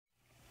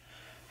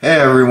Hey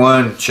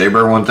everyone,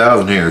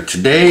 Shaber1000 here.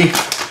 Today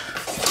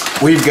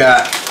we've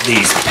got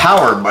these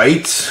power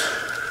bites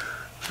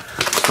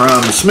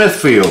from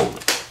Smithfield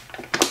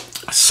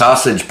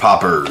sausage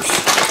poppers.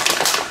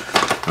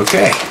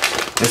 Okay,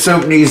 let's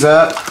open these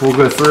up. We'll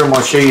go through them.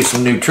 I'll show you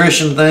some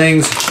nutrition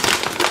things.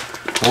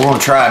 We're going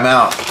to try them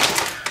out,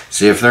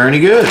 see if they're any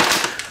good.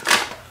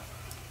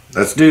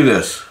 Let's do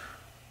this.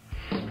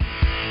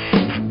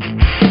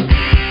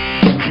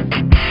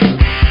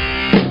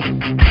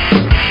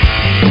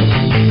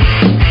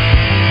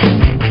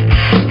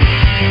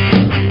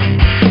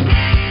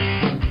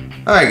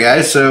 Alright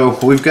guys, so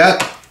we've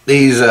got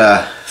these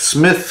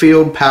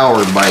Smithfield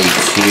power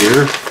bites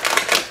here.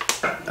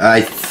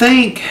 I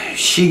think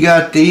she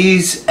got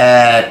these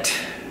at,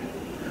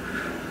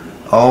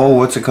 oh,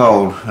 what's it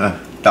called?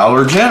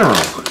 Dollar General.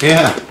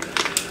 Yeah.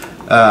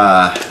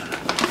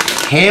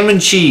 Ham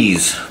and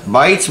cheese.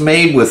 Bites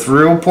made with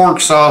real pork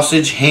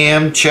sausage,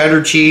 ham,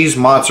 cheddar cheese,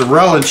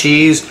 mozzarella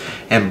cheese,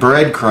 and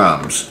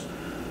breadcrumbs.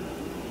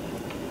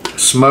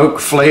 Smoke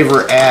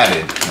flavor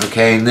added.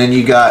 Okay, and then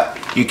you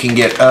can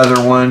get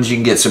other ones. You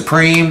can get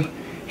Supreme,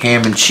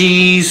 ham and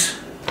cheese,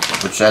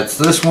 which that's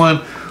this one,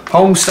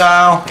 home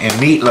style, and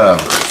meat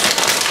lovers.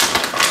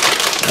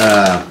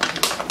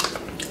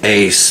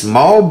 A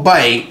small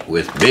bite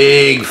with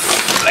big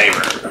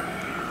flavor.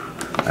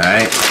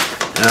 Alright,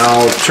 and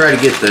I'll try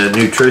to get the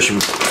nutrition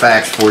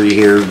facts for you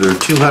here. They're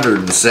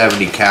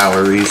 270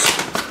 calories.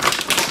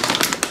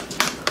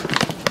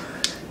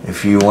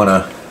 If you want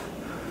to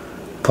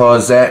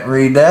pause that and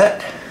read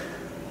that.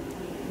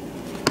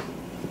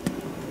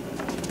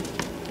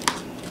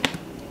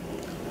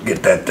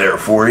 Get that there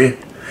for you.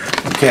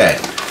 Okay,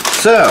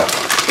 so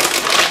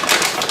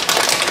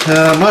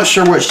I'm not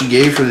sure what she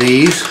gave for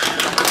these.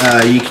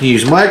 You can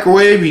use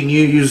microwave, you can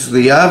use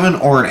the oven,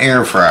 or an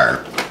air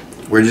fryer.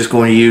 We're just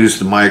going to use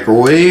the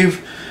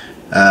microwave.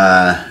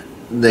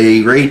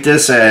 They rate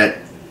this at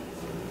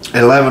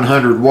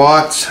 1100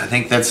 watts. I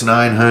think that's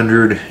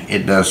 900.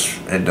 It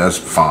does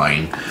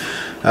fine.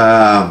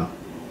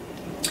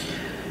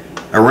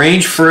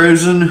 Arrange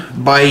frozen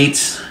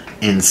bites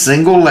in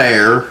single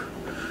layer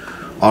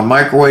on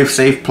microwave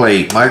safe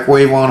plate.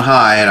 Microwave on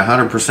high at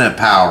 100%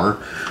 power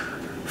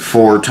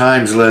for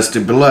times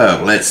listed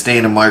below. Let stay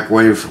in the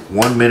microwave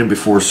 1 minute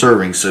before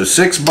serving. So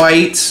 6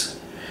 bites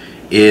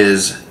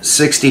is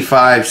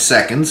 65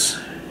 seconds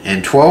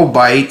and 12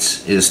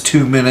 bites is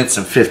 2 minutes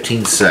and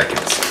 15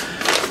 seconds.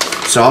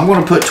 So I'm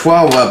going to put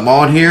 12 of them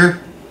on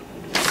here.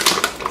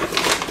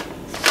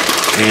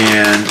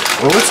 And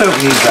well, let's open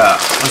these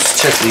up.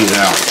 Let's check these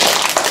out.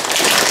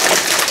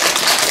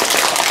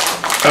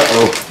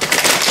 Uh-oh.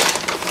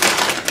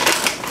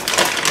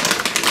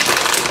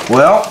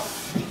 Well,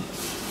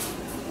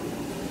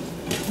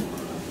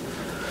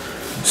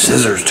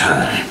 scissors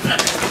time.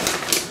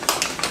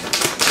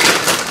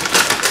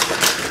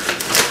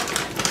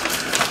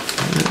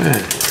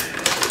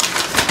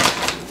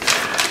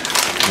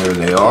 There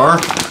they are.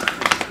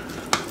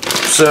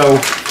 So,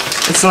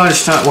 it's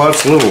lunchtime. Well,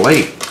 it's a little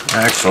late.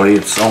 Actually,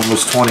 it's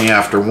almost 20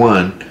 after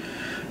 1.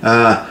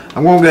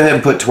 I'm going to go ahead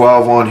and put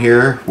 12 on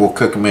here. We'll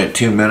cook them at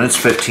 2 minutes,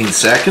 15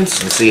 seconds,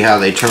 and see how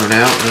they turn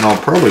out. And then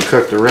I'll probably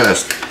cook the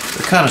rest.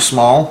 They're kind of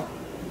small,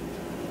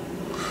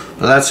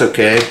 but that's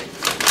okay.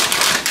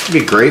 It'd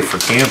be great for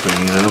camping,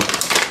 you know.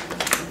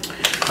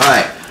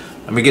 Alright,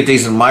 let me get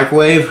these in the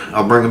microwave.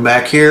 I'll bring them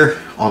back here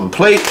on the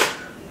plate.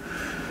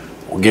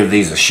 We'll give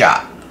these a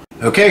shot.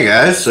 Okay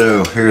guys,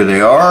 so here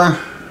they are.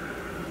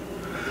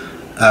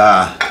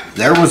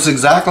 There was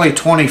exactly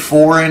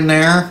 24 in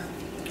there,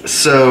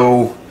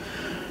 so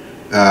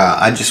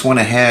I just went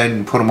ahead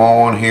and put them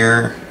all on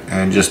here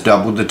and just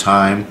doubled the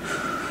time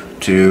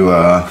to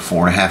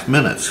 4.5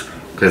 minutes,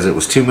 because it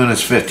was 2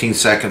 minutes 15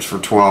 seconds for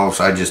 12,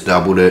 so I just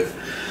doubled it.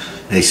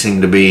 They seem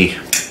to be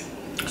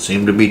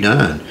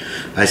done.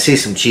 I see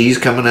some cheese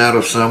coming out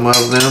of some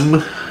of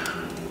them.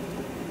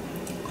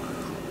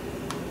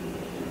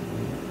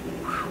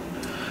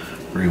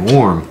 Pretty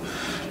warm.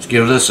 Let's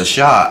give this a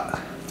shot.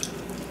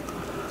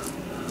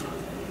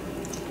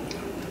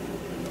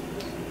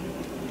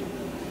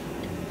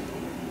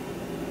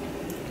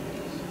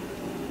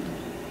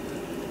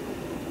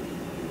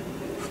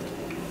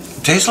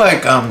 Tastes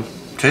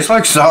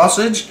like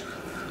sausage.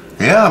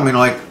 Yeah, I mean,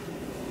 like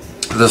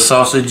the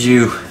sausage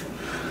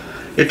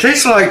it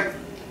tastes like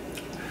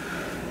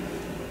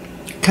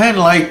kind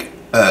of like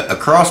a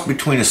cross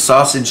between a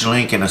sausage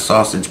link and a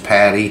sausage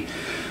patty.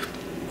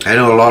 I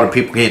know a lot of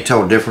people can't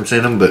tell the difference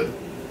in them, but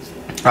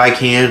I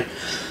can.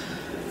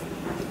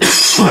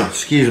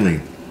 Excuse me.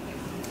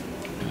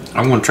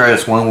 I'm going to try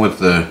this one with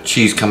the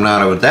cheese coming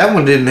out of it. That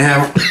one didn't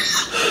have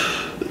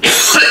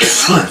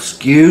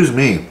excuse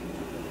me.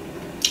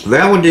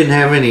 That one didn't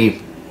have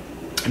any,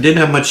 it didn't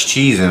have much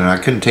cheese in it. I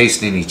couldn't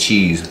taste any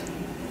cheese.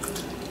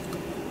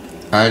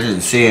 I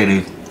didn't see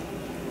any.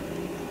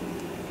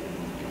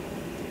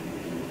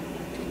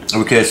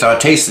 Okay, so I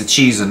taste the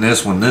cheese in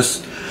this one.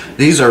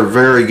 These are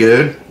very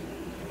good.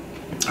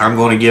 I'm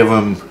going to give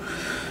them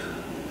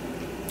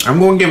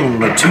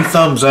a 2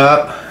 thumbs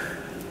up.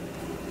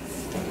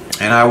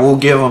 and I will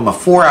give them a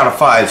 4 out of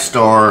 5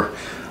 star.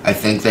 I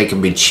think they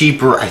can be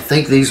cheaper. I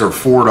think these are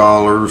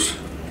 $4.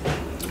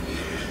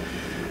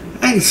 I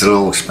think it's a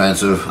little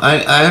expensive.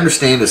 I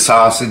understand the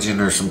sausage and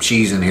there's some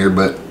cheese in here,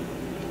 but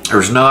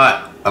there's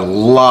not a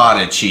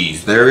lot of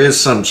cheese. There is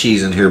some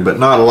cheese in here, but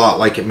not a lot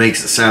like it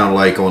makes it sound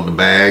like on the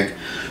bag.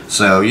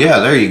 So yeah,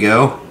 there you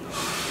go.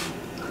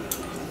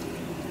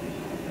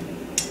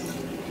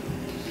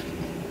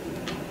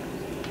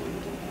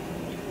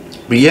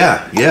 But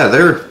yeah,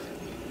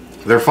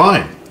 they're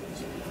fine.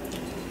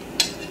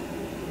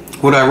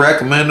 Would I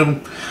recommend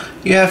them?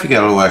 Yeah, if you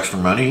got a little extra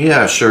money,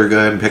 yeah, sure, go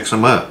ahead and pick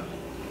some up.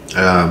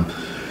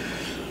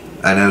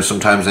 I know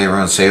sometimes they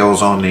run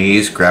sales on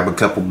these. Grab a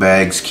couple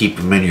bags, keep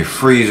them in your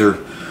freezer.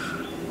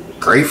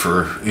 Great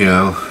for, you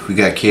know, if you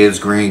got kids,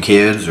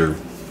 grandkids, or,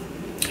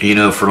 you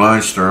know, for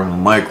lunch, throw them in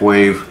the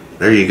microwave.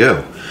 There you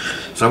go.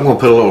 So I'm going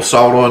to put a little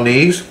salt on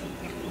these.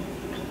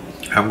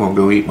 I'm going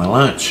to go eat my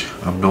lunch.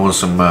 I'm doing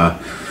some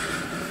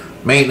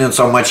maintenance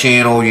on my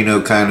channel, you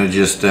know, kind of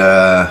just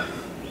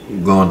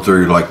going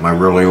through like my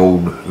really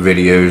old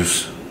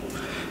videos,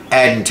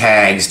 adding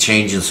tags,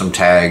 changing some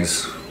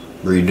tags,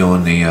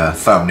 redoing the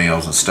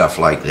thumbnails and stuff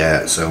like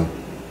that. So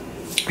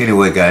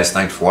anyway, guys,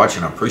 thanks for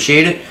watching. I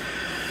appreciate it.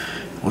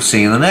 We'll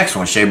see you in the next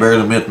one. Shea Bear,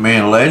 the Myth,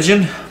 Man,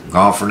 Legend. I'm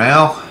gone for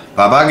now.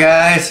 Bye bye,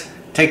 guys.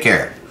 Take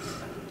care.